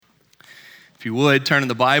If you would, turn in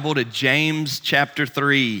the Bible to James chapter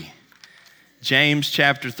 3. James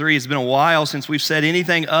chapter 3. It's been a while since we've said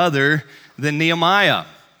anything other than Nehemiah.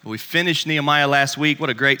 We finished Nehemiah last week.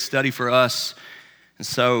 What a great study for us. And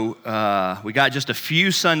so we got just a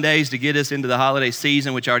few Sundays to get us into the holiday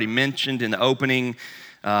season, which I already mentioned in the opening.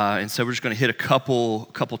 And so we're just going to hit a couple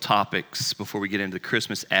topics before we get into the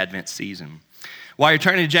Christmas Advent season. While you're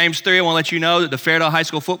turning to James 3, I want to let you know that the Fairdale High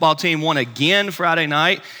School football team won again Friday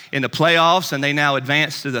night in the playoffs, and they now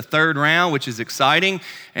advance to the third round, which is exciting,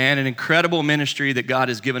 and an incredible ministry that God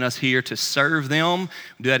has given us here to serve them.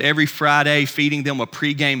 We do that every Friday, feeding them a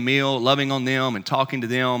pregame meal, loving on them, and talking to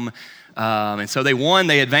them. And so they won,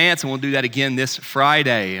 they advanced, and we'll do that again this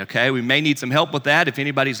Friday, okay? We may need some help with that. If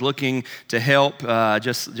anybody's looking to help,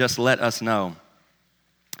 just let us know.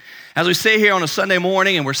 As we sit here on a Sunday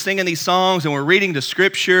morning and we're singing these songs and we're reading the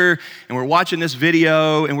scripture and we're watching this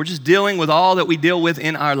video and we're just dealing with all that we deal with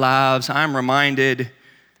in our lives, I'm reminded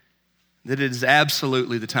that it is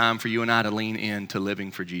absolutely the time for you and I to lean into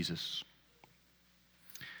living for Jesus.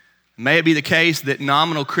 May it be the case that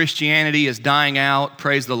nominal Christianity is dying out,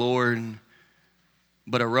 praise the Lord,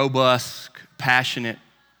 but a robust, passionate,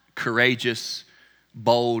 courageous,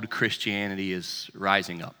 bold Christianity is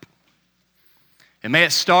rising up. And may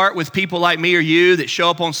it start with people like me or you that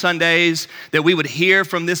show up on Sundays, that we would hear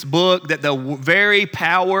from this book that the very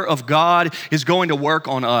power of God is going to work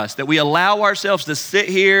on us, that we allow ourselves to sit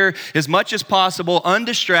here as much as possible,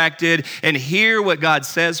 undistracted, and hear what God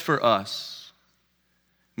says for us.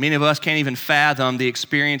 Many of us can't even fathom the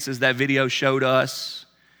experiences that video showed us.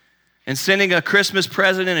 And sending a Christmas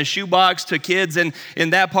present in a shoebox to kids in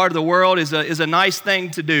that part of the world is a nice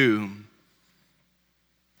thing to do.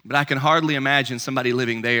 But I can hardly imagine somebody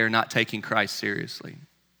living there not taking Christ seriously.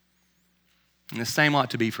 And the same ought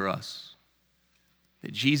to be for us.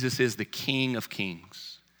 That Jesus is the King of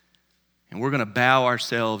Kings. And we're going to bow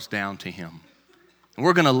ourselves down to Him. And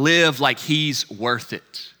we're going to live like He's worth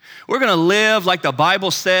it. We're going to live like the Bible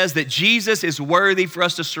says that Jesus is worthy for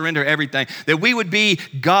us to surrender everything. That we would be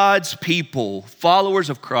God's people, followers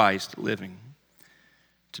of Christ living.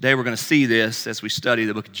 Today we're going to see this as we study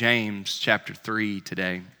the book of James chapter 3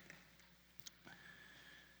 today.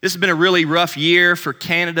 This has been a really rough year for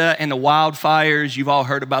Canada and the wildfires. You've all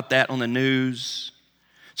heard about that on the news.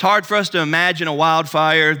 It's hard for us to imagine a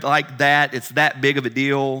wildfire like that. It's that big of a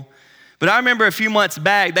deal. But I remember a few months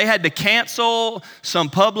back, they had to cancel some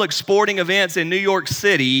public sporting events in New York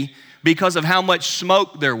City because of how much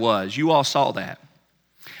smoke there was. You all saw that.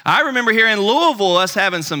 I remember here in Louisville, us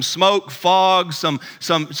having some smoke, fog, some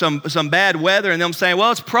bad weather, and them saying,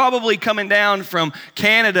 well, it's probably coming down from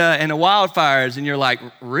Canada and the wildfires. And you're like,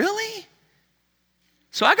 really?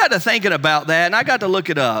 So I got to thinking about that, and I got to look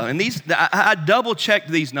it up. And I double-checked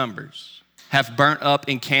these numbers. Have burnt up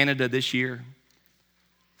in Canada this year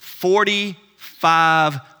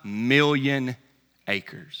 45 million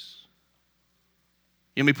acres.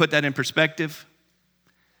 Let me put that in perspective.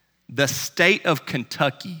 The state of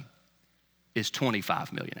Kentucky is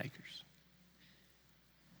 25 million acres.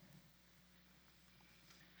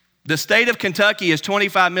 The state of Kentucky is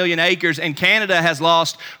 25 million acres, and Canada has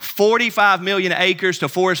lost 45 million acres to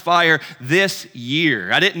forest fire this year.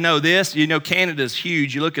 I didn't know this. You know, Canada's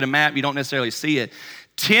huge. You look at a map, you don't necessarily see it.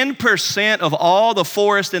 10% of all the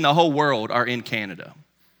forests in the whole world are in Canada,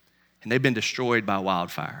 and they've been destroyed by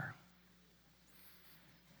wildfire.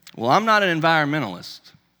 Well, I'm not an environmentalist.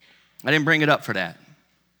 I didn't bring it up for that.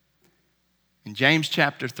 In James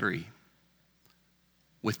chapter 3,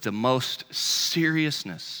 with the most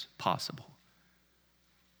seriousness possible,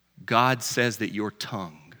 God says that your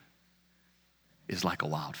tongue is like a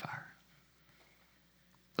wildfire.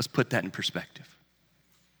 Let's put that in perspective.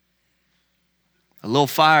 A little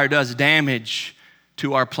fire does damage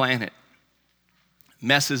to our planet,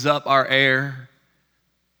 messes up our air,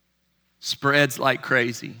 spreads like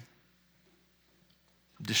crazy,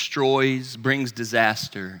 destroys, brings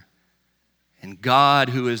disaster. And God,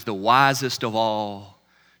 who is the wisest of all,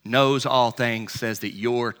 knows all things, says that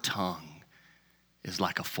your tongue is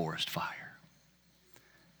like a forest fire.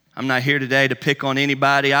 I'm not here today to pick on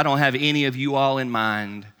anybody. I don't have any of you all in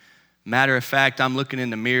mind. Matter of fact, I'm looking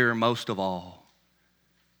in the mirror most of all.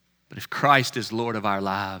 But if Christ is Lord of our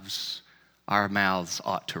lives, our mouths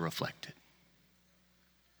ought to reflect it.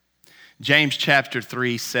 James chapter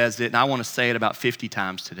 3 says it, and I want to say it about 50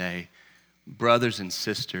 times today. Brothers and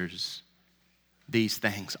sisters, these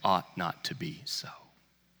things ought not to be so.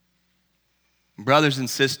 Brothers and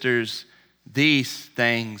sisters, these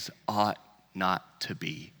things ought not to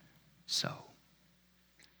be so.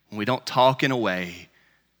 When we don't talk in a way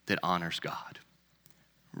that honors God.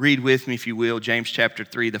 Read with me, if you will, James chapter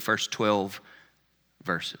 3, the first 12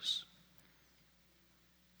 verses.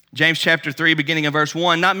 James chapter 3, beginning in verse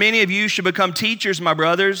 1, not many of you should become teachers, my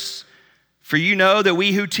brothers, for you know that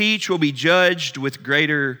we who teach will be judged with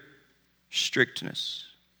greater strictness.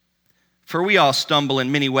 For we all stumble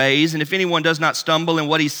in many ways, and if anyone does not stumble in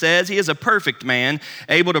what he says, he is a perfect man,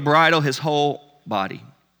 able to bridle his whole body.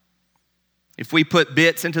 If we put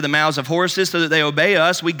bits into the mouths of horses so that they obey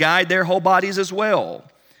us, we guide their whole bodies as well.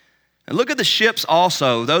 And look at the ships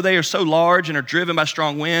also. Though they are so large and are driven by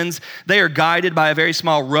strong winds, they are guided by a very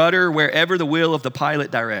small rudder wherever the will of the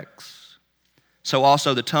pilot directs. So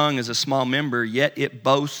also the tongue is a small member, yet it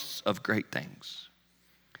boasts of great things.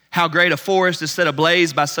 How great a forest is set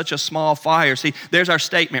ablaze by such a small fire. See, there's our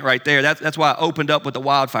statement right there. That's why I opened up with the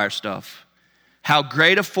wildfire stuff. How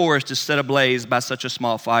great a forest is set ablaze by such a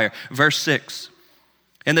small fire. Verse 6,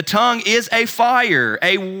 and the tongue is a fire,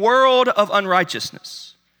 a world of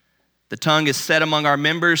unrighteousness. The tongue is set among our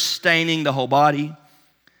members, staining the whole body,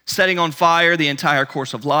 setting on fire the entire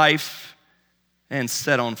course of life, and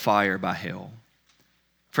set on fire by hell.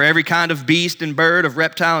 For every kind of beast and bird, of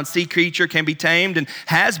reptile and sea creature can be tamed and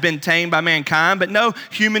has been tamed by mankind, but no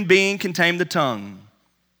human being can tame the tongue.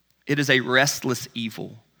 It is a restless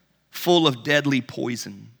evil, full of deadly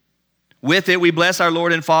poison. With it we bless our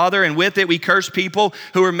Lord and Father, and with it we curse people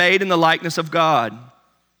who are made in the likeness of God.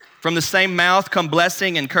 From the same mouth come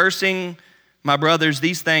blessing and cursing. My brothers,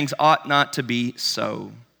 these things ought not to be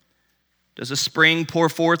so. Does a spring pour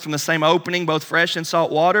forth from the same opening both fresh and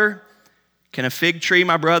salt water? Can a fig tree,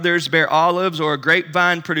 my brothers, bear olives, or a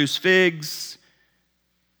grapevine produce figs?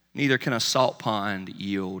 Neither can a salt pond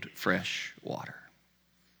yield fresh water.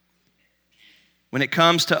 When it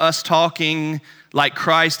comes to us talking like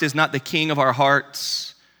Christ is not the king of our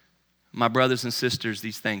hearts, my brothers and sisters,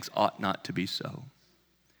 these things ought not to be so.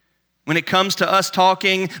 When it comes to us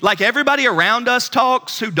talking like everybody around us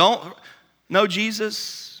talks who don't know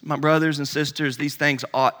Jesus, my brothers and sisters, these things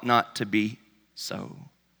ought not to be so.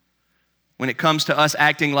 When it comes to us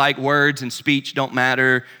acting like words and speech don't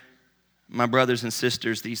matter, my brothers and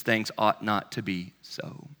sisters, these things ought not to be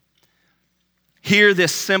so. Hear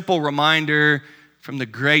this simple reminder from the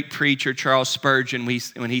great preacher Charles Spurgeon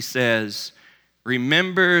when he says,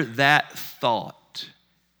 remember that thought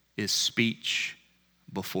is speech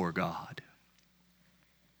before God.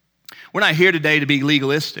 We're not here today to be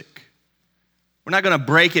legalistic. We're not going to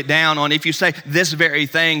break it down on if you say this very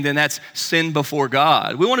thing, then that's sin before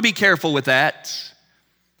God. We want to be careful with that.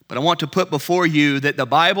 But I want to put before you that the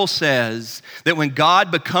Bible says that when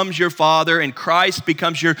God becomes your Father and Christ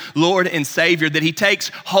becomes your Lord and Savior, that He takes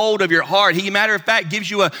hold of your heart. He, matter of fact,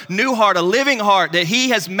 gives you a new heart, a living heart that He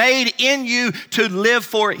has made in you to live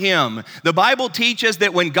for Him. The Bible teaches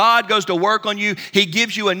that when God goes to work on you, He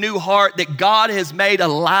gives you a new heart that God has made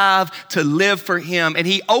alive to live for Him. And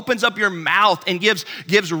He opens up your mouth and gives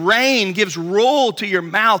rein, gives rule to your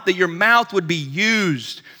mouth, that your mouth would be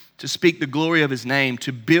used to speak the glory of His name,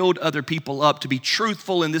 to build other people up, to be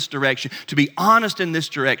truthful in this direction, to be honest in this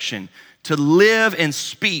direction, to live and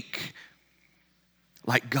speak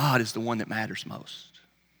like God is the one that matters most.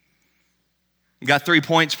 I've got 3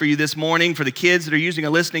 points for you this morning. For the kids that are using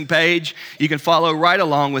a listening page, you can follow right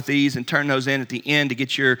along with these and turn those in at the end to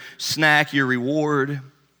get your snack, your reward.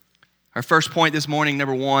 Our first point this morning,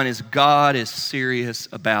 number 1, is God is serious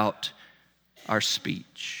about our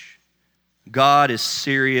speech. God is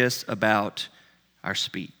serious about our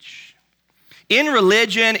speech. In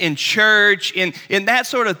religion, in church, in that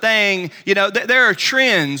sort of thing, you know, there are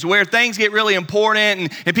trends where things get really important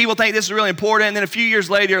and people think this is really important, and then a few years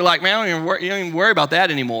later you're like, man, you don't even worry about that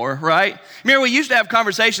anymore, right? Remember, we used to have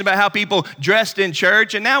conversations about how people dressed in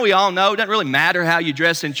church, and now we all know it doesn't really matter how you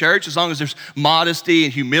dress in church as long as there's modesty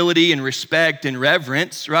and humility and respect and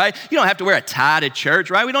reverence, right? You don't have to wear a tie to church,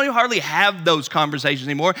 right? We don't even hardly have those conversations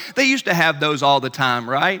anymore. They used to have those all the time,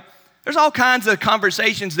 right? There's all kinds of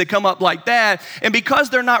conversations that come up like that, and because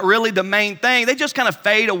they're not really the main thing, they just kind of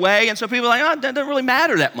fade away, and so people are like, oh, it doesn't really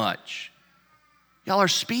matter that much. Y'all, our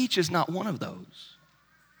speech is not one of those.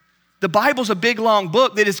 The Bible's a big, long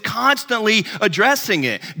book that is constantly addressing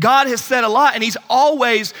it. God has said a lot, and He's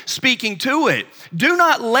always speaking to it. Do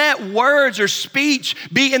not let words or speech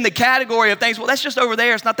be in the category of things, well, that's just over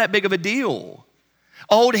there, it's not that big of a deal.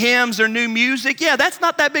 Old hymns or new music, yeah, that's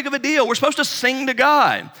not that big of a deal. We're supposed to sing to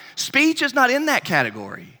God. Speech is not in that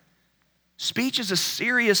category. Speech is a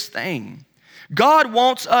serious thing. God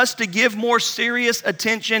wants us to give more serious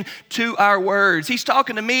attention to our words. He's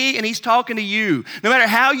talking to me and He's talking to you. No matter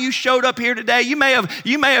how you showed up here today, you may have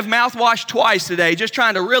mouthwashed twice today, just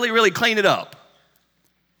trying to really, really clean it up.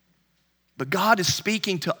 But God is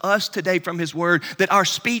speaking to us today from His Word that our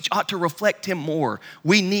speech ought to reflect Him more.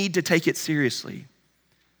 We need to take it seriously.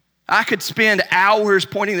 I could spend hours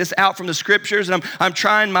pointing this out from the scriptures, and I'm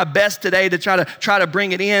trying my best today to try to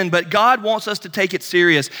bring it in, but God wants us to take it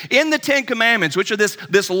serious. In the Ten Commandments, which are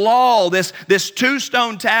this law, this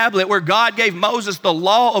two-stone tablet where God gave Moses the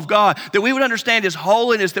law of God, that we would understand his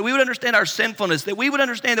holiness, that we would understand our sinfulness, that we would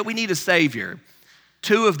understand that we need a Savior.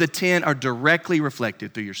 2 of the 10 are directly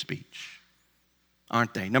reflected through your speech,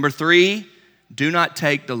 aren't they? Number 3, do not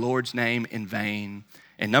take the Lord's name in vain.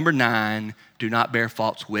 And number 9, do not bear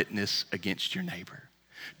false witness against your neighbor.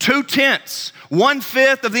 2/10,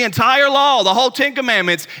 1/5 of the entire law, the whole 10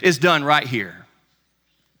 Commandments, is done right here.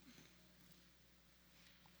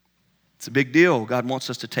 It's a big deal. God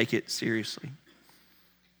wants us to take it seriously.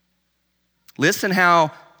 Listen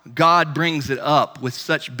how God brings it up with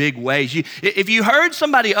such big ways. If you heard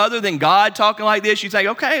somebody other than God talking like this, you'd say,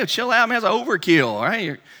 okay, chill out, man, that's overkill, all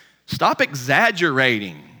right? Stop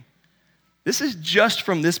exaggerating. This is just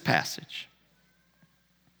from this passage.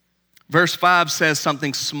 Verse 5 says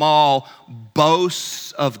something small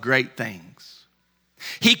boasts of great things.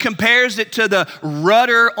 He compares it to the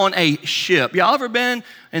rudder on a ship. Y'all ever been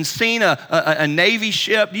and seen a Navy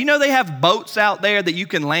ship? Do you know they have boats out there that you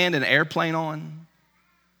can land an airplane on?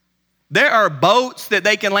 There are boats that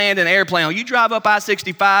they can land an airplane on. You drive up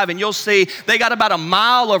I-65 and you'll see they got about a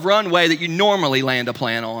mile of runway that you normally land a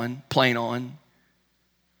plane on.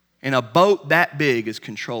 And a boat that big is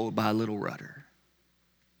controlled by a little rudder.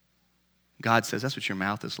 God says that's what your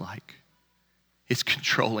mouth is like. It's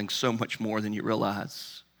controlling so much more than you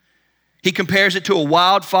realize. He compares it to a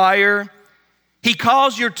wildfire. He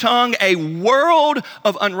calls your tongue a world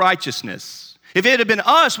of unrighteousness. If it had been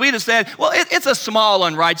us, we'd have said, well, it's a small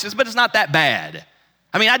unrighteousness, but it's not that bad.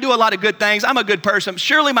 I mean, I do a lot of good things. I'm a good person.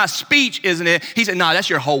 Surely my speech isn't it. He said, no, that's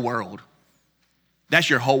your whole world. That's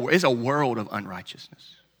your whole world. It's a world of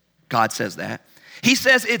unrighteousness. God says that. He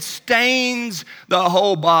says it stains the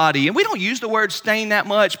whole body. And we don't use the word stain that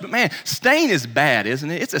much, but man, stain is bad, isn't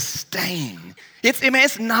it? It's a stain.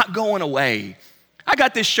 It's not going away. I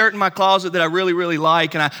got this shirt in my closet that I really, really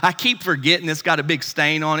like, and I keep forgetting it's got a big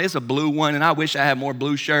stain on it. It's a blue one, and I wish I had more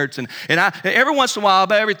blue shirts. And every once in a while,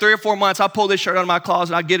 about every 3 or 4 months, I'll pull this shirt out of my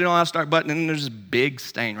closet, I get it on, I start buttoning, and there's this big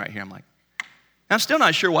stain right here. I'm like, I'm still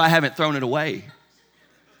not sure why I haven't thrown it away.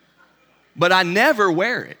 But I never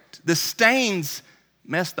wear it. The stains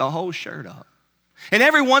mess the whole shirt up. And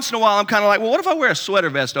every once in a while, I'm kind of like, well, what if I wear a sweater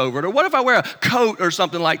vest over it? Or what if I wear a coat or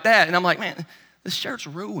something like that? And I'm like, man, the shirt's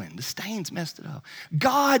ruined. The stains messed it up.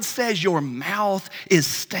 God says your mouth is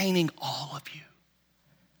staining all of you.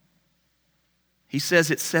 He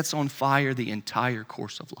says it sets on fire the entire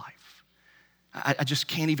course of life. I just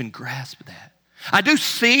can't even grasp that. I do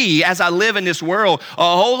see, as I live in this world,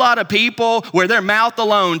 a whole lot of people where their mouth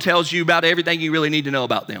alone tells you about everything you really need to know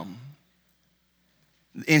about them.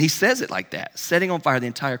 And he says it like that, setting on fire the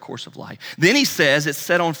entire course of life. Then he says it's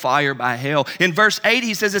set on fire by hell. In verse 8,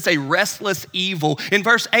 he says it's a restless evil. In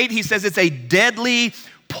verse 8, he says it's a deadly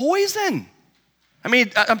poison. I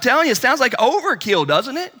mean, I'm telling you, it sounds like overkill,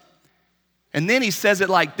 doesn't it? And then he says it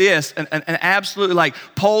like this, an absolutely like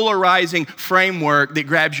polarizing framework that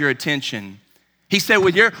grabs your attention. He said,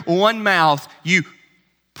 with your one mouth, you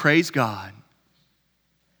praise God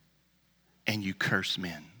and you curse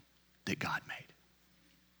men that God made.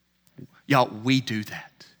 Y'all, we do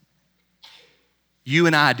that. You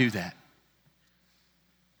and I do that.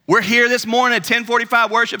 We're here this morning at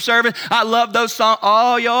 1045 worship service. I love those songs.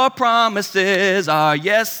 All your promises are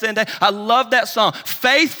yes and I love that song.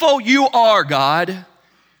 Faithful you are, God.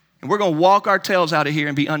 And we're going to walk our tails out of here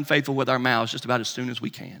and be unfaithful with our mouths just about as soon as we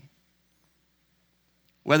can.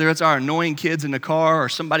 Whether it's our annoying kids in the car or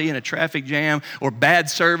somebody in a traffic jam or bad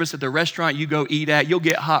service at the restaurant you go eat at, you'll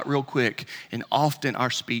get hot real quick. And often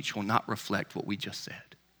our speech will not reflect what we just said.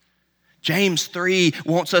 James 3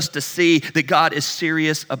 wants us to see that God is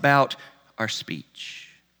serious about our speech.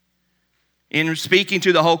 In speaking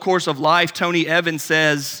to the whole course of life, Tony Evans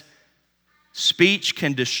says, speech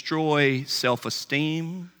can destroy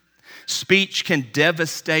self-esteem. Speech can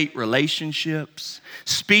devastate relationships.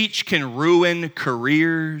 Speech can ruin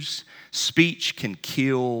careers. Speech can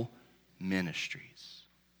kill ministries.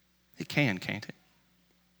 It can, can't it?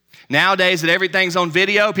 Nowadays that everything's on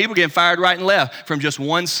video, people get fired right and left from just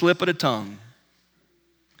one slip of the tongue.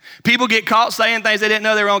 People get caught saying things they didn't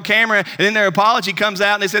know they were on camera, and then their apology comes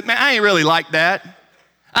out and they said, man, I ain't really like that.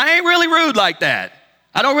 I ain't really rude like that.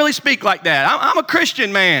 I don't really speak like that. I'm a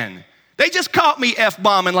Christian man. They just caught me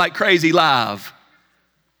F-bombing like crazy live.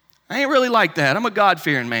 I ain't really like that. I'm a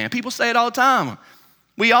God-fearing man. People say it all the time.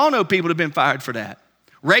 We all know people have been fired for that.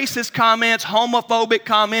 Racist comments, homophobic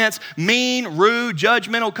comments, mean, rude,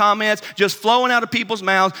 judgmental comments just flowing out of people's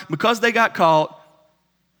mouths because they got caught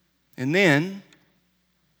And then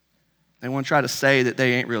they want to try to say that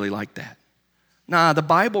they ain't really like that. Nah, the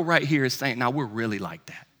Bible right here is saying, nah, we're really like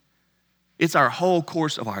that. It's our whole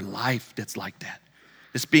course of our life that's like that.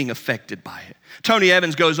 It's being affected by it. Tony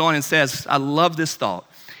Evans goes on and says, I love this thought.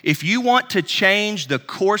 If you want to change the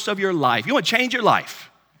course of your life, you want to change your life,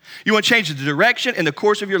 you want to change the direction and the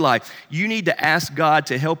course of your life, you need to ask God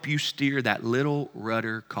to help you steer that little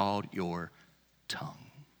rudder called your tongue.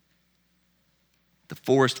 The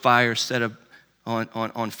forest fire set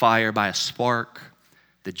on fire by a spark.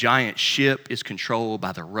 The giant ship is controlled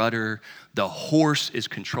by the rudder. The horse is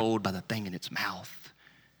controlled by the thing in its mouth.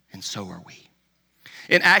 And so are we.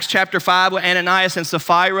 In Acts chapter 5 with Ananias and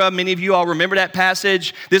Sapphira, many of you all remember that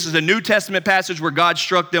passage. This is a New Testament passage where God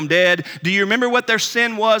struck them dead. Do you remember what their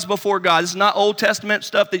sin was before God? This is not Old Testament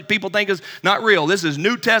stuff that people think is not real. This is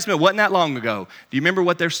New Testament. Wasn't that long ago. Do you remember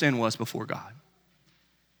what their sin was before God?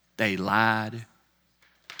 They lied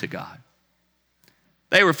to God.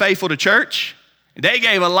 They were faithful to church. They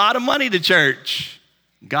gave a lot of money to church.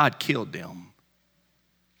 God killed them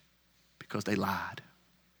because they lied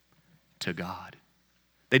to God.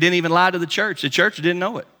 They didn't even lie to the church. The church didn't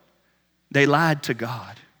know it. They lied to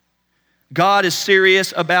God. God is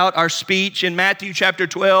serious about our speech. In Matthew chapter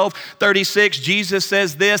 12, 36, Jesus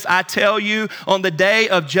says this, I tell you, on the day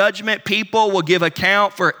of judgment, people will give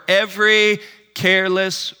account for every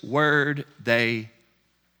careless word they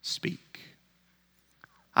speak.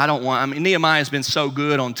 Nehemiah's been so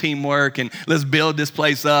good on teamwork and let's build this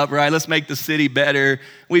place up, right? Let's make the city better.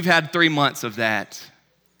 We've had 3 months of that.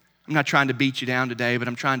 I'm not trying to beat you down today, but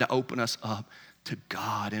I'm trying to open us up to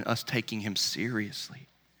God and us taking him seriously.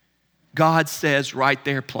 God says right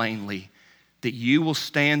there plainly that you will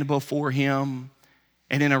stand before him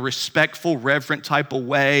and in a respectful, reverent type of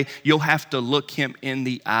way, you'll have to look him in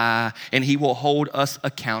the eye and he will hold us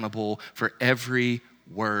accountable for every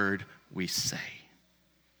word we say.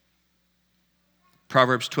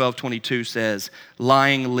 Proverbs 12:22 says,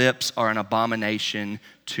 lying lips are an abomination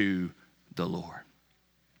to the Lord.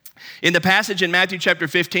 In the passage in Matthew chapter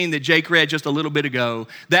 15 that Jake read just a little bit ago,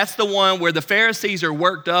 that's the one where the Pharisees are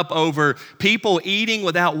worked up over people eating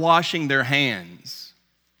without washing their hands.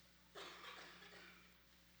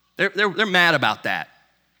 They're mad about that.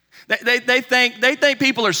 They think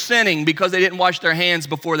people are sinning because they didn't wash their hands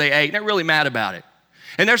before they ate, and they're really mad about it.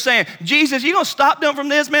 And they're saying, Jesus, you gonna stop them from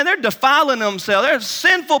this? Man, they're defiling themselves. They're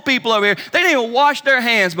sinful people over here. They didn't even wash their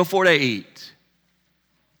hands before they eat.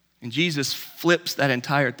 And Jesus flips that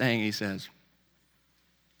entire thing. He says,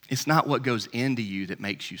 it's not what goes into you that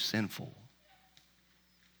makes you sinful.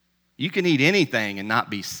 You can eat anything and not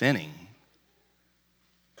be sinning.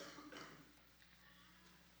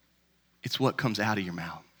 It's what comes out of your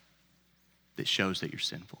mouth that shows that you're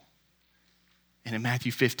sinful. And in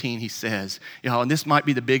Matthew 15, he says, and this might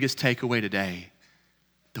be the biggest takeaway today,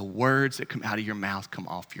 the words that come out of your mouth come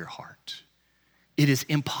off your heart. It is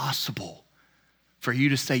impossible for you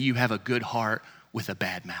to say you have a good heart with a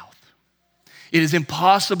bad mouth. It is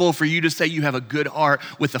impossible for you to say you have a good heart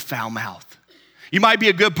with a foul mouth. You might be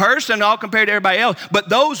a good person all compared to everybody else, but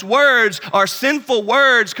those words are sinful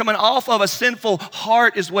words coming off of a sinful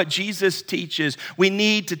heart is what Jesus teaches. We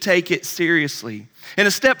need to take it seriously. And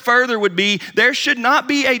a step further would be, there should not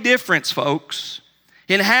be a difference, folks,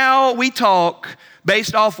 in how we talk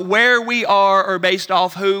based off where we are or based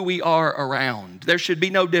off who we are around. There should be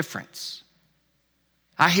no difference.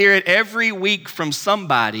 I hear it every week from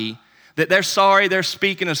somebody that they're sorry they're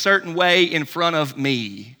speaking a certain way in front of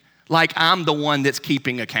me, like I'm the one that's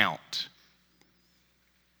keeping account.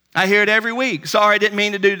 I hear it every week. Sorry, didn't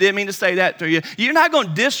mean to say that to you. You're not going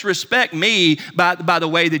to disrespect me by the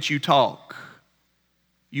way that you talk.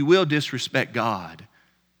 You will disrespect God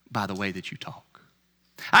by the way that you talk.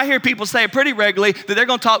 I hear people say pretty regularly that they're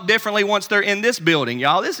going to talk differently once they're in this building.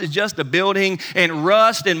 Y'all, this is just a building, and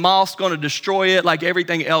rust and moth's going to destroy it like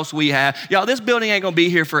everything else we have. Y'all, this building ain't going to be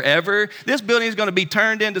here forever. This building is going to be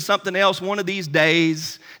turned into something else one of these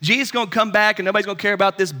days. Jesus is going to come back, and nobody's going to care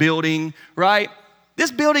about this building, right?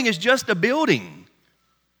 This building is just a building.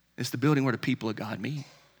 It's the building where the people of God meet.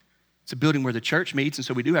 It's a building where the church meets, and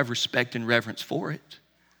so we do have respect and reverence for it.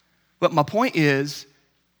 But my point is,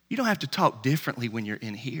 you don't have to talk differently when you're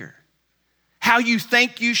in here. How you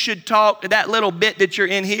think you should talk, that little bit that you're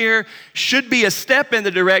in here, should be a step in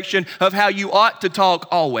the direction of how you ought to talk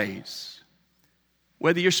always.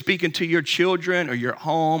 Whether you're speaking to your children or your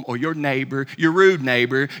home or your neighbor, your rude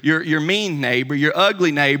neighbor, your mean neighbor, your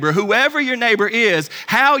ugly neighbor, whoever your neighbor is,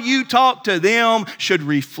 how you talk to them should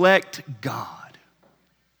reflect God.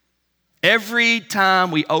 Every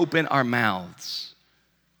time we open our mouths,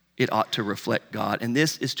 it ought to reflect God, and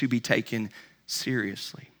this is to be taken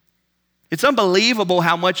seriously. It's unbelievable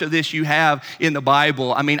how much of this you have in the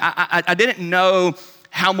Bible. I mean, I didn't know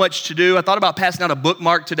how much to do. I thought about passing out a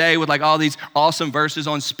bookmark today with like all these awesome verses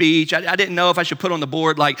on speech. I didn't know if I should put on the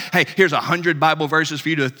board like, hey, here's 100 Bible verses for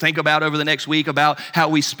you to think about over the next week about how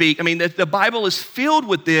we speak. I mean, the Bible is filled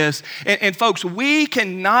with this. And folks, we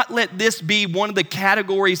cannot let this be one of the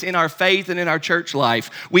categories in our faith and in our church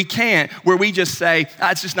life. We can't, where we just say,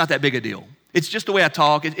 it's just not that big a deal. It's just the way I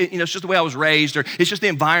talk. It's just the way I was raised, or it's just the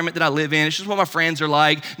environment that I live in. It's just what my friends are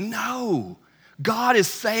like. No. God is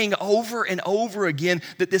saying over and over again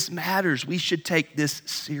that this matters. We should take this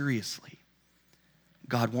seriously.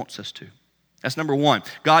 God wants us to. That's number one.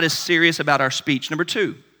 God is serious about our speech. Number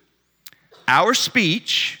two, our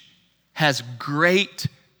speech has great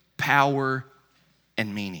power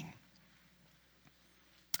and meaning.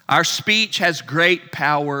 Our speech has great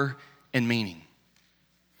power and meaning.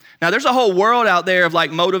 Now, there's a whole world out there of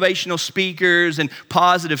like motivational speakers and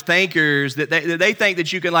positive thinkers that they think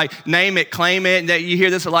that you can like name it, claim it, and that you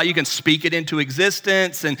hear this a lot, you can speak it into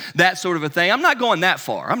existence and that sort of a thing. I'm not going that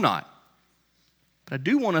far. I'm not. But I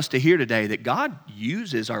do want us to hear today that God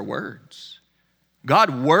uses our words.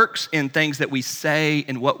 God works in things that we say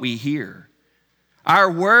and what we hear.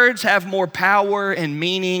 Our words have more power and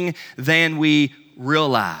meaning than we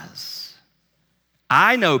realize.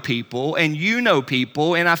 I know people, and you know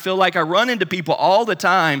people, and I feel like I run into people all the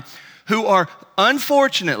time who are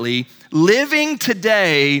unfortunately living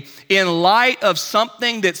today in light of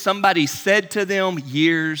something that somebody said to them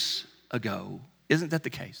years ago. Isn't that the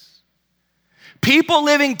case? People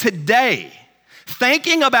living today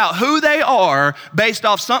thinking about who they are based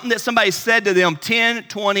off something that somebody said to them 10,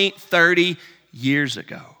 20, 30 years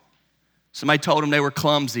ago. Somebody told them they were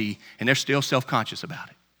clumsy, and they're still self-conscious about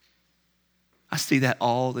it. I see that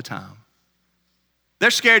all the time. They're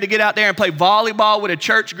scared to get out there and play volleyball with a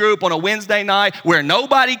church group on a Wednesday night where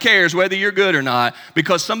nobody cares whether you're good or not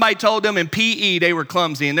because somebody told them in PE they were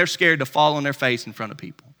clumsy, and they're scared to fall on their face in front of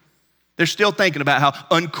people. They're still thinking about how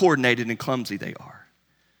uncoordinated and clumsy they are.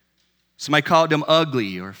 Somebody called them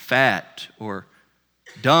ugly or fat or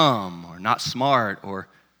dumb or not smart or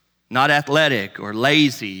not athletic or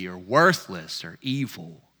lazy or worthless or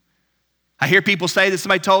evil. I hear people say that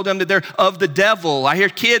somebody told them that they're of the devil. I hear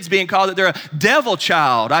kids being called that they're a devil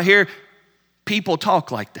child. I hear people talk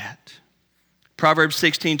like that. Proverbs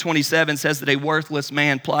 16:27 says that a worthless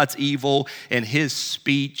man plots evil, and his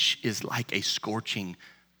speech is like a scorching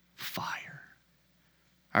fire.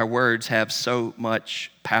 Our words have so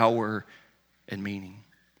much power and meaning.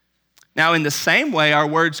 Now, in the same way, our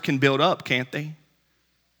words can build up, can't they?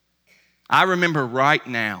 I remember right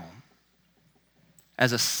now,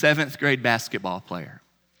 as a 7th grade basketball player,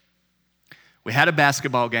 we had a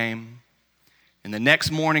basketball game, and the next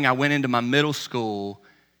morning I went into my middle school,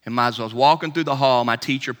 and as I was walking through the hall, my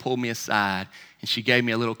teacher pulled me aside, and she gave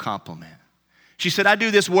me a little compliment. She said, I do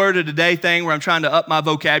this word of the day thing where I'm trying to up my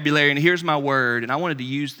vocabulary, and here's my word, and I wanted to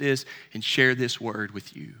use this and share this word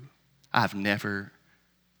with you. I've never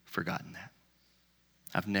forgotten that.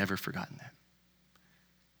 I've never forgotten that.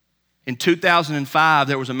 In 2005,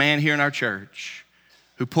 there was a man here in our church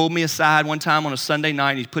who pulled me aside one time on a Sunday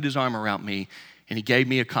night, and he put his arm around me, and he gave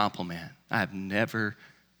me a compliment. I have never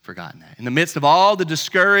forgotten that. In the midst of all the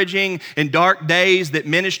discouraging and dark days that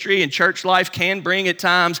ministry and church life can bring at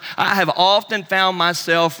times, I have often found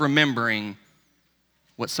myself remembering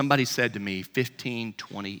what somebody said to me 15,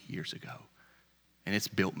 20 years ago, and it's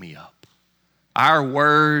built me up. Our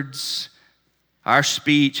words, our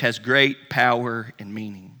speech has great power and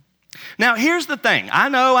meaning. Now, here's the thing. I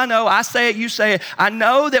know, I say it, you say it. I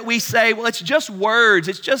know that we say, well, it's just words,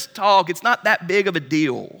 it's just talk, it's not that big of a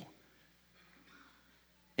deal.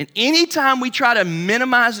 And anytime we try to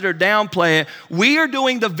minimize it or downplay it, we are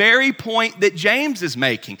doing the very point that James is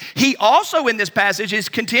making. He also, in this passage, is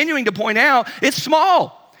continuing to point out it's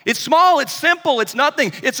small. It's small, it's simple, it's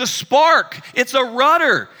nothing. It's a spark, it's a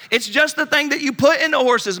rudder. It's just the thing that you put in the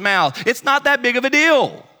horse's mouth. It's not that big of a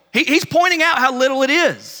deal. He's pointing out how little it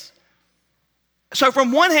is. So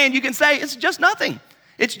from one hand, you can say it's just nothing.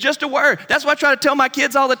 It's just a word. That's what I try to tell my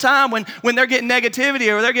kids all the time when they're getting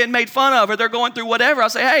negativity or they're getting made fun of or they're going through whatever. I'll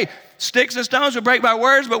say, hey, sticks and stones will break my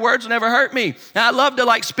words, but words will never hurt me. And I love to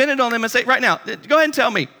like spin it on them and say, right now, go ahead and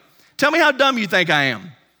tell me how dumb you think I am.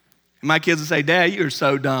 And my kids will say, Dad, you're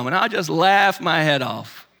so dumb. And I'll just laugh my head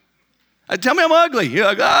off. Tell me I'm ugly. You're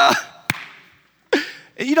like, ah.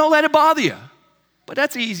 And you don't let it bother you. But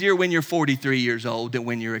that's easier when you're 43 years old than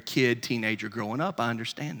when you're a kid, teenager growing up. I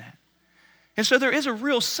understand that. And so there is a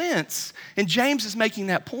real sense, and James is making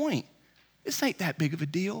that point. This ain't that big of a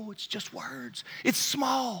deal. It's just words. It's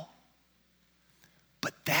small.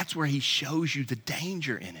 But that's where he shows you the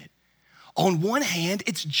danger in it. On one hand,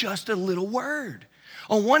 it's just a little word.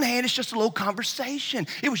 On one hand, it's just a little conversation.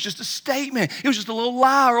 It was just a statement. It was just a little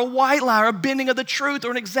lie or a white lie or a bending of the truth or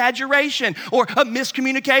an exaggeration or a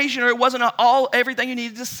miscommunication, or it wasn't everything you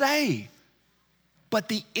needed to say. But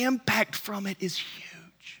the impact from it is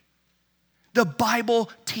huge. The Bible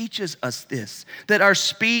teaches us this, that our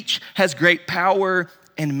speech has great power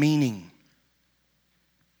and meaning.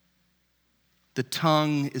 The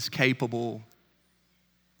tongue is capable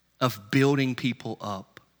of building people up.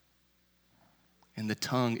 And the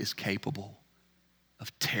tongue is capable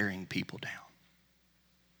of tearing people down.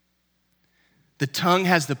 The tongue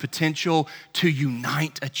has the potential to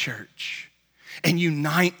unite a church and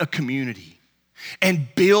unite a community and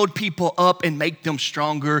build people up and make them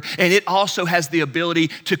stronger. And it also has the ability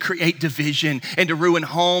to create division and to ruin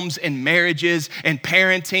homes and marriages and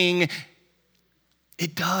parenting.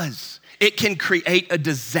 It does. It can create a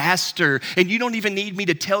disaster, and you don't even need me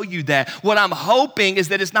to tell you that. What I'm hoping is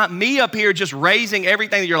that it's not me up here just raising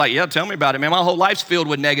everything that you're like, yeah, tell me about it, man. My whole life's filled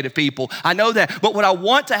with negative people. I know that. But what I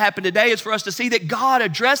want to happen today is for us to see that God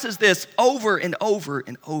addresses this over and over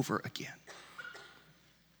and over again.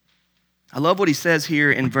 I love what he says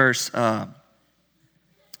here in verse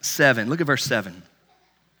 7. Look at verse 7.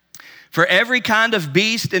 For every kind of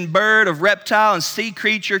beast and bird, of reptile and sea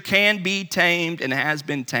creature can be tamed and has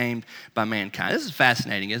been tamed by mankind. This is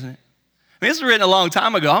fascinating, isn't it? I mean, this was written a long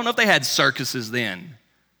time ago. I don't know if they had circuses then.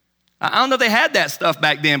 I don't know if they had that stuff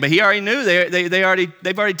back then, but he already knew they've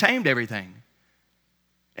already tamed everything.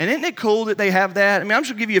 And isn't it cool that they have that? I mean, I'm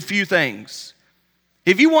just going to give you a few things.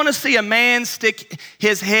 If you want to see a man stick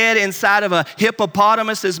his head inside of a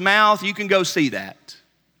hippopotamus's mouth, you can go see that.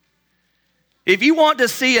 If you want to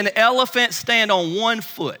see an elephant stand on one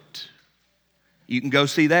foot, you can go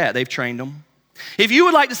see that. They've trained them. If you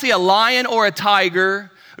would like to see a lion or a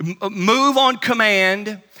tiger move on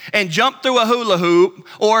command and jump through a hula hoop,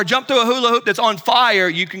 or jump through a hula hoop that's on fire,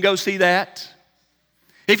 you can go see that.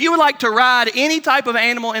 If you would like to ride any type of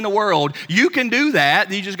animal in the world, you can do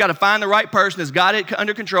that. You just got to find the right person that's got it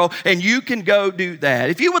under control, and you can go do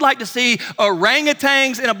that. If you would like to see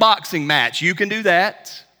orangutans in a boxing match, you can do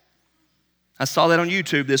that. I saw that on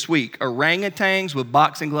YouTube this week. Orangutans with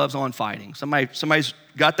boxing gloves on fighting. Somebody's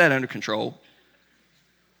got that under control.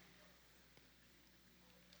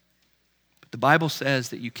 But the Bible says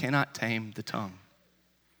that you cannot tame the tongue.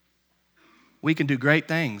 We can do great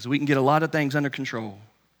things. We can get a lot of things under control,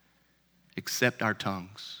 except our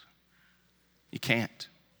tongues. You can't.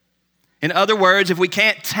 In other words, if we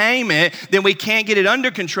can't tame it, then we can't get it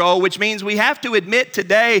under control, which means we have to admit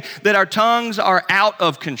today that our tongues are out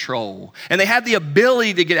of control, and they have the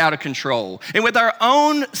ability to get out of control. And with our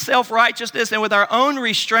own self-righteousness and with our own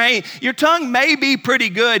restraint, your tongue may be pretty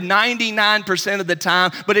good 99% of the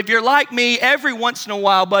time, but if you're like me, every once in a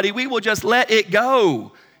while, buddy, we will just let it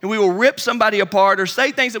go. And we will rip somebody apart or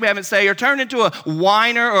say things that we haven't said, or turn into a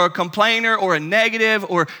whiner or a complainer or a negative,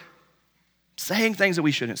 or saying things that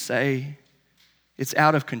we shouldn't say. It's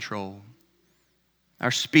out of control.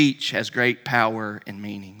 Our speech has great power and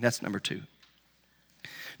meaning. That's number 2.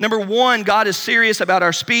 Number 1, God is serious about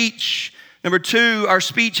our speech. Number 2, our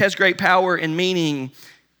speech has great power and meaning.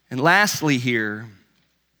 And lastly here,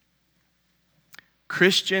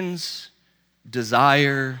 Christians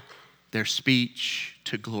desire their speech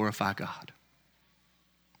to glorify God.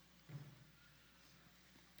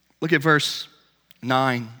 Look at verse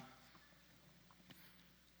 9.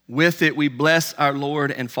 With it we bless our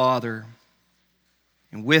Lord and Father,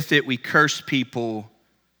 and with it we curse people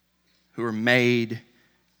who are made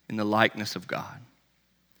in the likeness of God.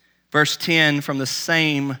 Verse 10, from the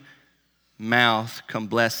same mouth come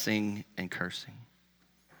blessing and cursing.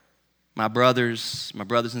 My brothers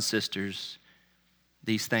and sisters,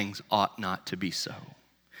 these things ought not to be so.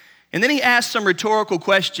 And then he asks some rhetorical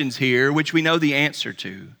questions here, which we know the answer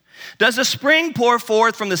to. Does a spring pour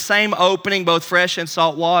forth from the same opening both fresh and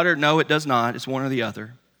salt water? No, it does not. It's one or the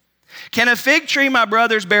other. Can a fig tree, my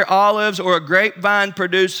brothers, bear olives, or a grapevine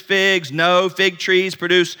produce figs? No, fig trees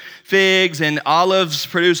produce figs, and olives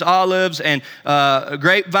produce olives, and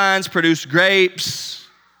grapevines produce grapes.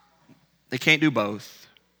 They can't do both.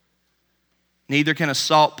 Neither can a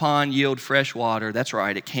salt pond yield fresh water. That's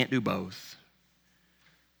right, it can't do both.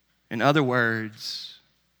 In other words,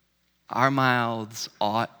 our mouths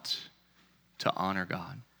ought to honor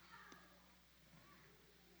God.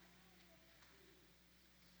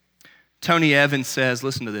 Tony Evans says,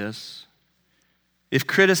 listen to this, if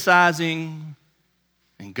criticizing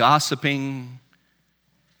and gossiping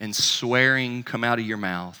and swearing come out of your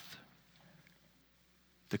mouth,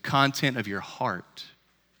 the content of your heart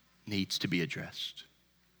needs to be addressed.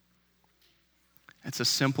 That's a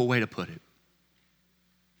simple way to put it.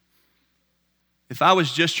 If I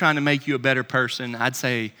was just trying to make you a better person, I'd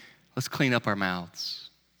say, let's clean up our mouths.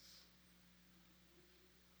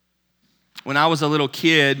 When I was a little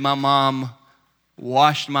kid, my mom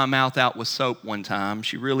washed my mouth out with soap one time.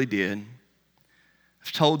 She really did.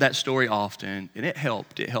 I've told that story often, and it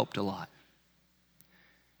helped. It helped a lot.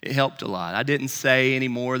 It helped a lot. I didn't say any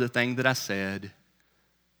more of the thing that I said.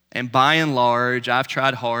 And by and large, I've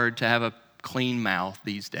tried hard to have a clean mouth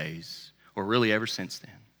these days, or really ever since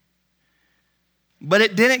then. But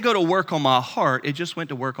it didn't go to work on my heart. It just went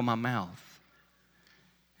to work on my mouth.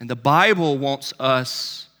 And the Bible wants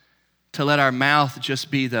us to let our mouth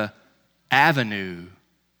just be the avenue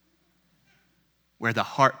where the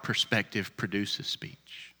heart perspective produces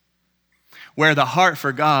speech, where the heart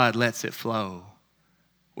for God lets it flow,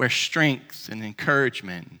 where strength and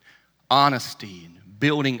encouragement, and honesty and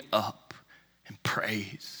building up and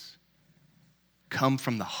praise come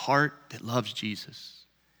from the heart that loves Jesus,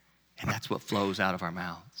 and that's what flows out of our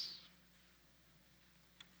mouths.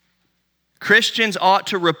 Christians ought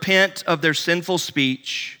to repent of their sinful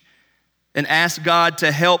speech and ask God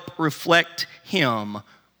to help reflect Him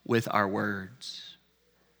with our words.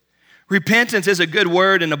 Repentance is a good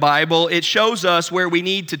word in the Bible. It shows us where we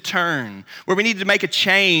need to turn, where we need to make a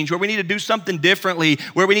change, where we need to do something differently,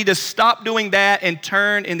 where we need to stop doing that and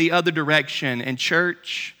turn in the other direction. And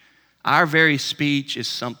church, our very speech is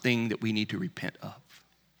something that we need to repent of.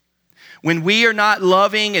 When we are not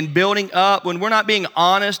loving and building up, when we're not being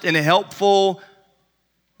honest and helpful,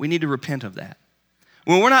 we need to repent of that.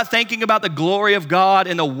 When we're not thinking about the glory of God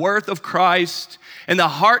and the worth of Christ and the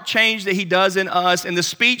heart change that He does in us and the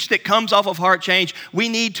speech that comes off of heart change, we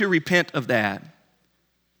need to repent of that.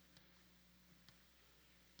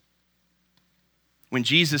 When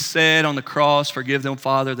Jesus said on the cross, "Forgive them,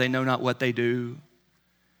 Father, they know not what they do,"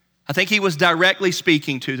 I think He was directly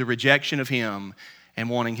speaking to the rejection of Him and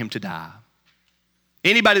wanting Him to die.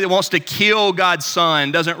 Anybody that wants to kill God's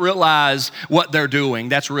Son doesn't realize what they're doing.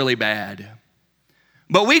 That's really bad.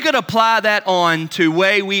 But we could apply that on to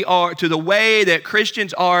the way that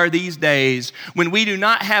Christians are these days when we do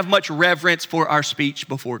not have much reverence for our speech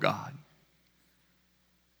before God.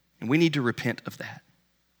 And we need to repent of that.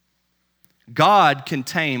 God can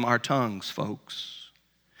tame our tongues, folks.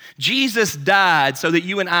 Jesus died so that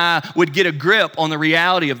you and I would get a grip on the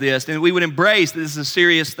reality of this and we would embrace that this is a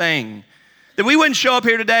serious thing. That we wouldn't show up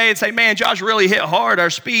here today and say, man, Josh really hit hard our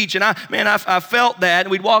speech, and I felt that,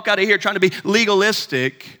 and we'd walk out of here trying to be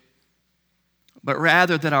legalistic. But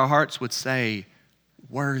rather that our hearts would say,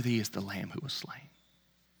 worthy is the Lamb who was slain.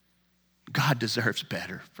 God deserves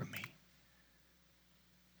better from me.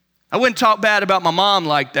 I wouldn't talk bad about my mom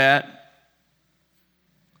like that.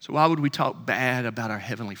 So why would we talk bad about our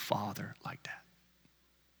Heavenly Father like that?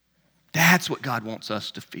 That's what God wants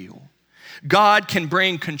us to feel. God can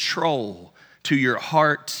bring control to your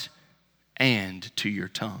heart and to your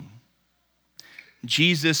tongue.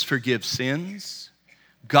 Jesus forgives sins.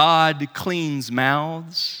 God cleans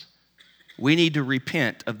mouths. We need to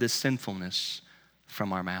repent of this sinfulness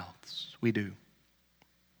from our mouths. We do.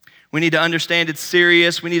 We need to understand it's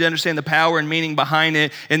serious. We need to understand the power and meaning behind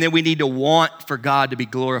it. And then we need to want for God to be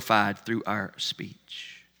glorified through our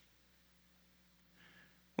speech.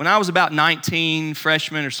 When I was about 19,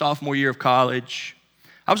 freshman or sophomore year of college,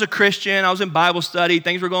 I was a Christian. I was in Bible study.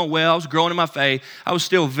 Things were going well. I was growing in my faith. I was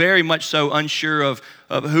still very much so unsure of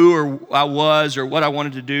who I was or what I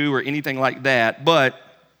wanted to do or anything like that. But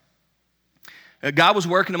God was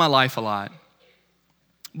working in my life a lot.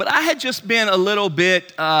 But I had just been a little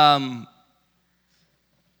bit not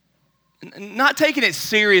taking it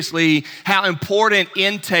seriously how important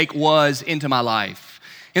intake was into my life.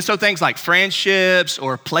 And so things like friendships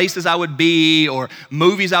or places I would be or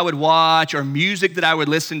movies I would watch or music that I would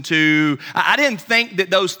listen to, I didn't think that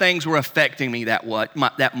those things were affecting me that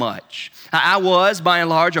much. I was, by and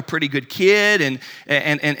large, a pretty good kid and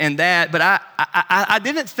that, but I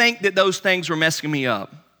didn't think that those things were messing me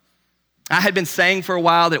up. I had been saying for a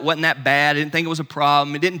while that it wasn't that bad. I didn't think it was a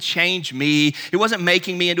problem. It didn't change me. It wasn't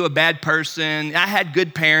making me into a bad person. I had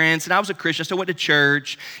good parents, and I was a Christian. I still went to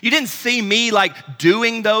church. You didn't see me like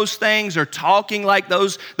doing those things or talking like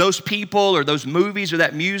those people or those movies or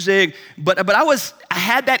that music. But I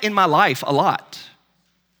had that in my life a lot.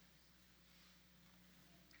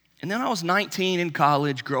 And then I was 19 in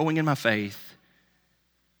college, growing in my faith.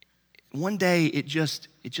 One day it just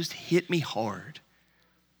hit me hard.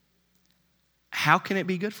 How can it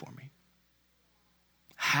be good for me?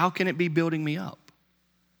 How can it be building me up?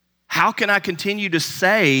 How can I continue to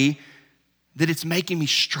say that it's making me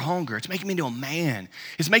stronger? It's making me into a man.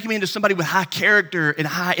 It's making me into somebody with high character and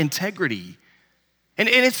high integrity. And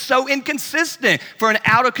it's so inconsistent for an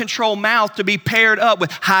out-of-control mouth to be paired up with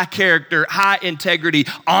high character, high integrity,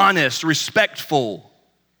 honest, respectful,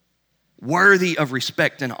 worthy of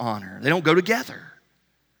respect and honor. They don't go together.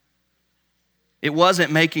 It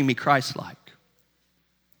wasn't making me Christ-like.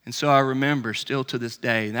 And so I remember still to this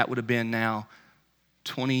day, and that would have been now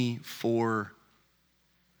 24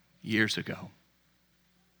 years ago.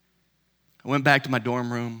 I went back to my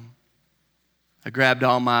dorm room. I grabbed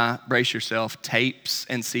all my, brace yourself, tapes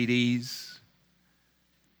and CDs.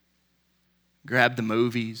 Grabbed the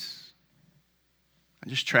movies. I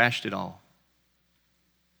just trashed it all.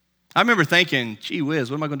 I remember thinking, gee whiz,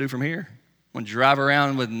 what am I going to do from here? I'm going to drive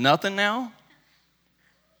around with nothing now?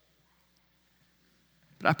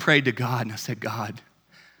 But I prayed to God and I said, God,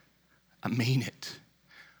 I mean it.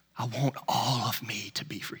 I want all of me to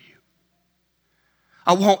be for you.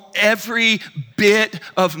 I want every bit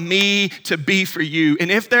of me to be for you. And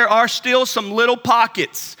if there are still some little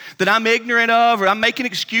pockets that I'm ignorant of or I'm making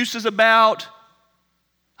excuses about,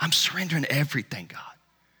 I'm surrendering everything, God.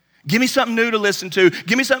 Give me something new to listen to.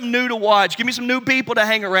 Give me something new to watch. Give me some new people to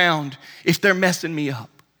hang around if they're messing me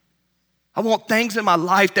up. I want things in my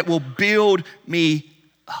life that will build me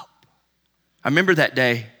up. I remember that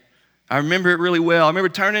day. I remember it really well. I remember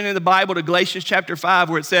turning in the Bible to Galatians chapter 5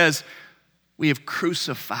 where it says, we have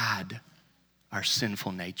crucified our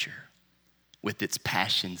sinful nature with its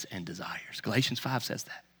passions and desires. Galatians 5 says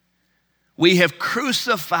that. We have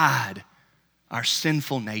crucified our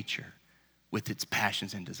sinful nature with its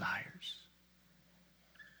passions and desires.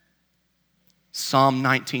 Psalm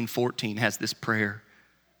 19:14 has this prayer.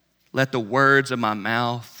 Let the words of my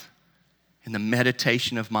mouth and the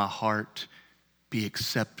meditation of my heart be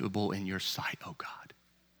acceptable in your sight, O God.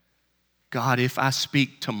 God, if I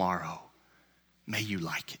speak tomorrow, may you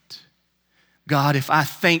like it. God, if I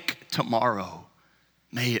think tomorrow,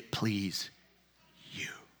 may it please you.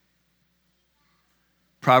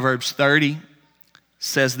 Proverbs 30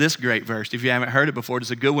 says this great verse. If you haven't heard it before, it's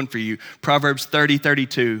a good one for you. Proverbs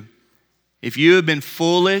 30:32. If you have been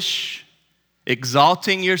foolish,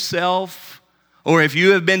 exalting yourself, or if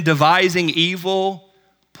you have been devising evil,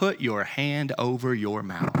 put your hand over your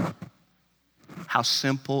mouth. How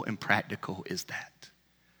simple and practical is that?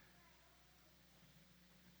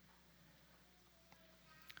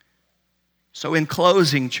 So in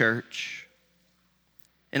closing, church,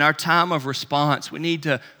 in our time of response, we need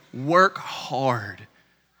to work hard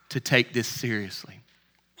to take this seriously.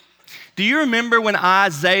 Do you remember when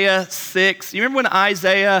Isaiah 6, you remember when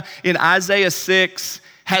Isaiah in Isaiah 6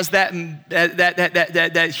 has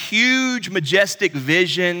that huge, majestic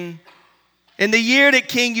vision? In the year that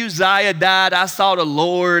King Uzziah died, I saw the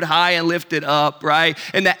Lord high and lifted up, right?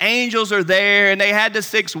 And the angels are there, and they had the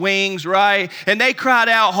 6 wings, right? And they cried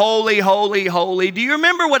out, holy, holy, holy. Do you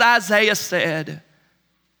remember what Isaiah said?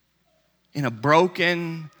 In a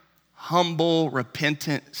broken, humble,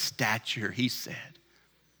 repentant stature, he said,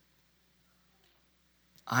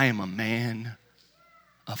 I am a man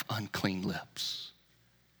of unclean lips,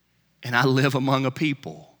 and I live among a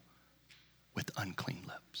people with unclean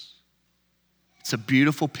lips. It's a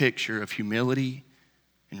beautiful picture of humility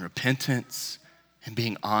and repentance and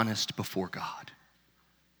being honest before God.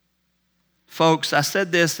 Folks, I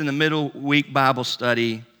said this in the middle week Bible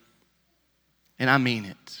study, and I mean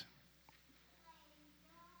it.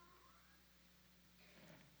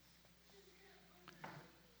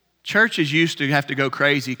 Churches used to have to go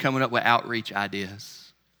crazy coming up with outreach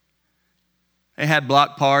ideas. They had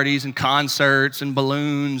block parties and concerts and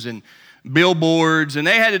balloons and billboards, and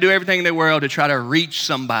they had to do everything in their world to try to reach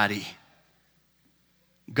somebody.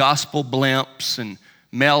 Gospel blimps and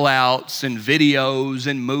mail-outs and videos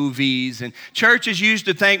and movies. And churches used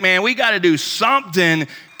to think, man, we got to do something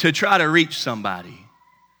to try to reach somebody.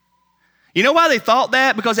 You know why they thought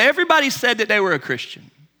that? Because everybody said that they were a Christian.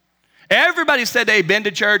 Everybody said they'd been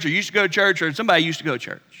to church or used to go to church or somebody used to go to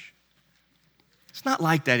church. It's not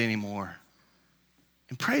like that anymore.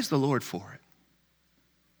 And praise the Lord for it.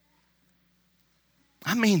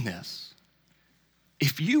 I mean this.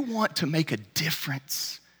 If you want to make a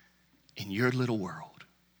difference in your little world,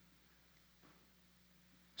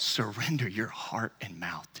 surrender your heart and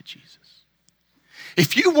mouth to Jesus.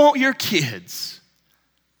 If you want your kids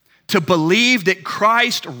to believe that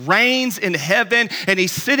Christ reigns in heaven and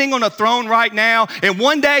he's sitting on a throne right now, and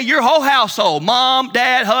one day your whole household, mom,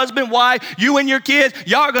 dad, husband, wife, you and your kids,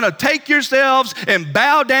 y'all are going to take yourselves and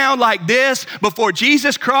bow down like this before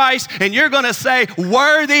Jesus Christ, and you're going to say,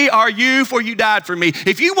 worthy are you, for you died for me.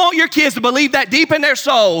 If you want your kids to believe that deep in their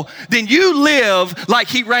soul, then you live like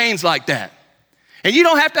he reigns like that. And you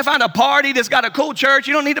don't have to find a party that's got a cool church.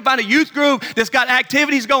 You don't need to find a youth group that's got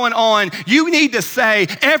activities going on. You need to say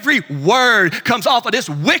every word comes off of this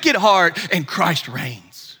wicked heart and Christ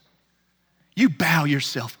reigns. You bow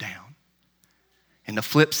yourself down. And the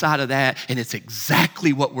flip side of that, and it's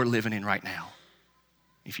exactly what we're living in right now.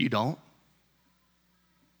 If you don't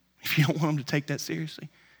want them to take that seriously,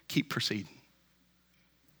 keep proceeding.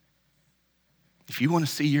 If you want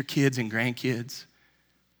to see your kids and grandkids,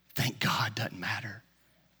 thank God doesn't matter.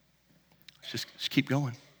 Just keep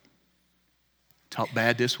going. Talk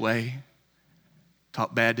bad this way.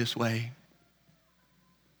 Talk bad this way.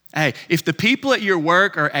 Hey, if the people at your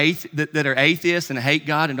work are that are atheists and hate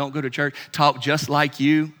God and don't go to church talk just like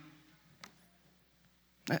you,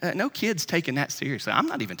 no kid's taking that seriously. I'm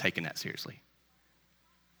not even taking that seriously.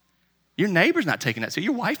 Your neighbor's not taking that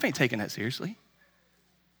seriously. Your wife ain't taking that seriously.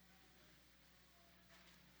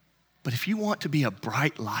 But if you want to be a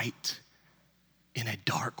bright light in a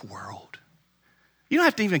dark world, you don't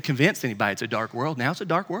have to even convince anybody it's a dark world. Now it's a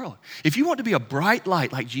dark world. If you want to be a bright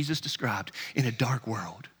light like Jesus described in a dark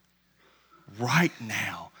world, right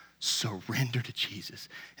now, surrender to Jesus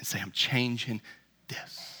and say, I'm changing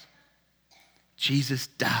this. Jesus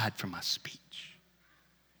died for my speech.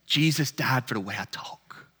 Jesus died for the way I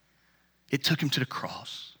talk. It took him to the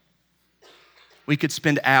cross. We could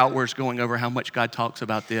spend hours going over how much God talks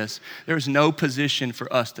about this. There is no position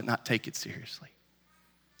for us to not take it seriously.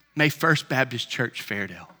 May First Baptist Church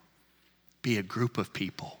Fairdale be a group of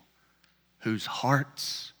people whose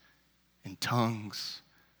hearts and tongues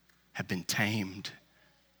have been tamed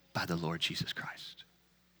by the Lord Jesus Christ.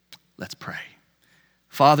 Let's pray.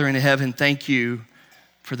 Father in heaven, thank you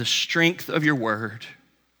for the strength of your word.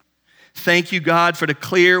 Thank you, God, for the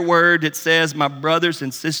clear word that says, my brothers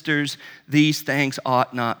and sisters, these things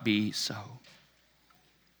ought not be so.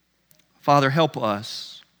 Father, help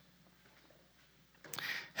us.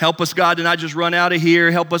 Help us, God, to not just run out of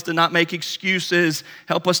here. Help us to not make excuses.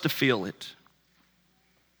 Help us to feel it.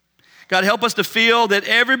 God, help us to feel that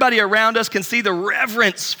everybody around us can see the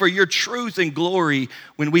reverence for your truth and glory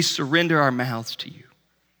when we surrender our mouths to you.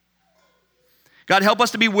 God, help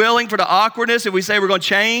us to be willing for the awkwardness if we say we're going to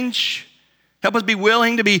change. Help us be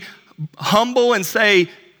willing to be humble and say,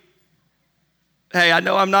 hey, I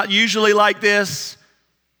know I'm not usually like this,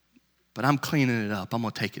 but I'm cleaning it up. I'm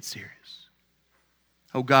going to take it serious.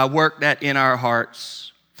 Oh, God, work that in our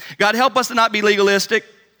hearts. God, help us to not be legalistic,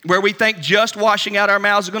 where we think just washing out our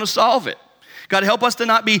mouths is going to solve it. God, help us to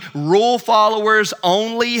not be rule followers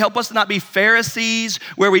only. Help us to not be Pharisees,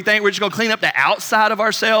 where we think we're just going to clean up the outside of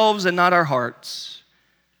ourselves and not our hearts.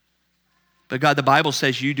 But God, the Bible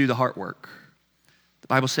says you do the heart work. The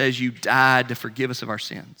Bible says you died to forgive us of our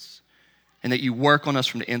sins and that you work on us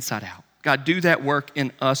from the inside out. God, do that work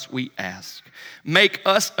in us, we ask. Make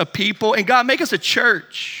us a people, and God, make us a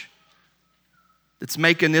church that's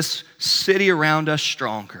making this city around us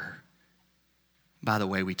stronger by the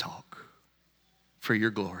way we talk. For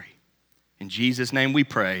your glory. In Jesus' name we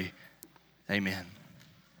pray, amen.